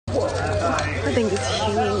I think it's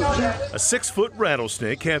huge. A 6-foot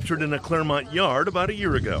rattlesnake captured in a Claremont yard about a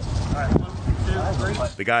year ago.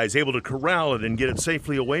 The guy is able to corral it and get it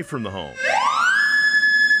safely away from the home.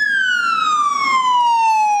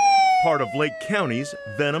 Part of Lake County's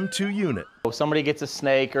Venom 2 unit. If somebody gets a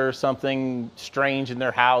snake or something strange in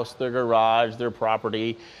their house, their garage, their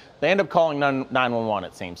property, they end up calling 911,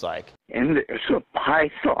 it seems like. And there's a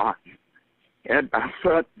python at my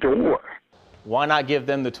front door. Why not give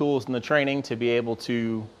them the tools and the training to be able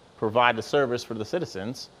to provide the service for the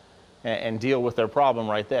citizens and deal with their problem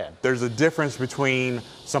right then? There's a difference between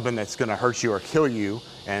something that's going to hurt you or kill you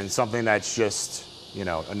and something that's just, you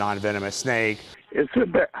know, a non-venomous snake. It's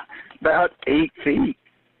about 8 feet.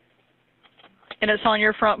 And it's on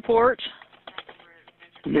your front porch?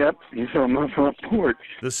 Yep, it's on my front porch.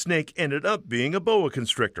 The snake ended up being a boa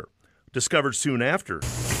constrictor, discovered soon after.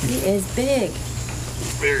 He is big.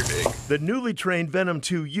 Very big. The newly trained Venom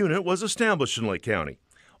 2 unit was established in Lake County.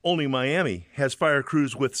 Only Miami has fire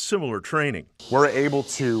crews with similar training. We're able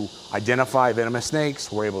to identify venomous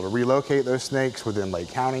snakes. We're able to relocate those snakes within Lake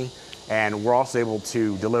County. And we're also able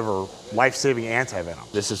to deliver life-saving anti-venom.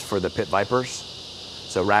 This is for the pit vipers,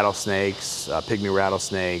 so rattlesnakes, pygmy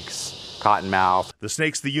rattlesnakes, cottonmouth. The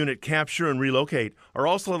snakes the unit capture and relocate are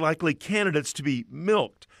also likely candidates to be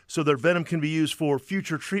milked so their venom can be used for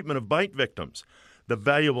future treatment of bite victims. The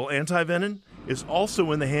valuable anti-venom is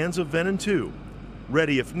also in the hands of Venom 2,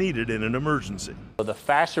 ready if needed in an emergency. So the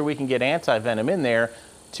faster we can get anti-venom in there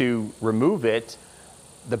to remove it,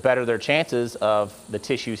 the better their chances of the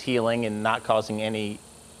tissues healing and not causing any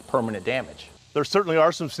permanent damage. There certainly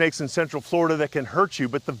are some snakes in Central Florida that can hurt you,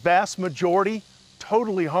 but the vast majority,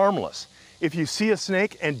 totally harmless. If you see a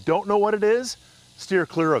snake and don't know what it is, steer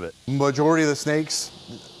clear of it. Majority of the snakes,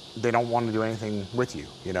 they don't want to do anything with you.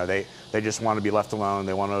 You know, they just want to be left alone.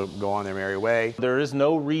 They want to go on their merry way. There is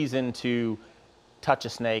no reason to touch a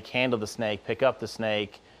snake, handle the snake, pick up the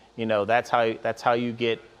snake. You know, that's how you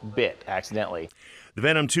get bit accidentally. The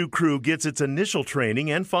Venom 2 crew gets its initial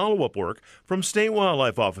training and follow-up work from state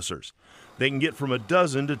wildlife officers. They can get from a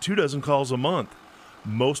dozen to 24 calls a month.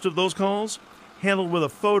 Most of those calls handled with a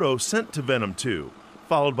photo sent to Venom 2,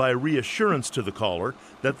 followed by reassurance to the caller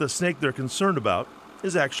that the snake they're concerned about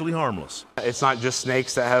is actually harmless. It's not just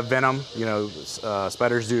snakes that have venom, you know,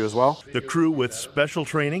 spiders do as well. The crew with special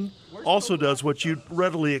training also does what you'd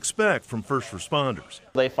readily expect from first responders.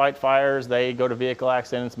 They fight fires, they go to vehicle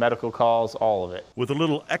accidents, medical calls, all of it. With a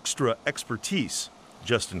little extra expertise,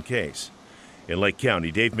 just in case. In Lake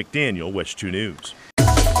County, Dave McDaniel, WESH 2 News.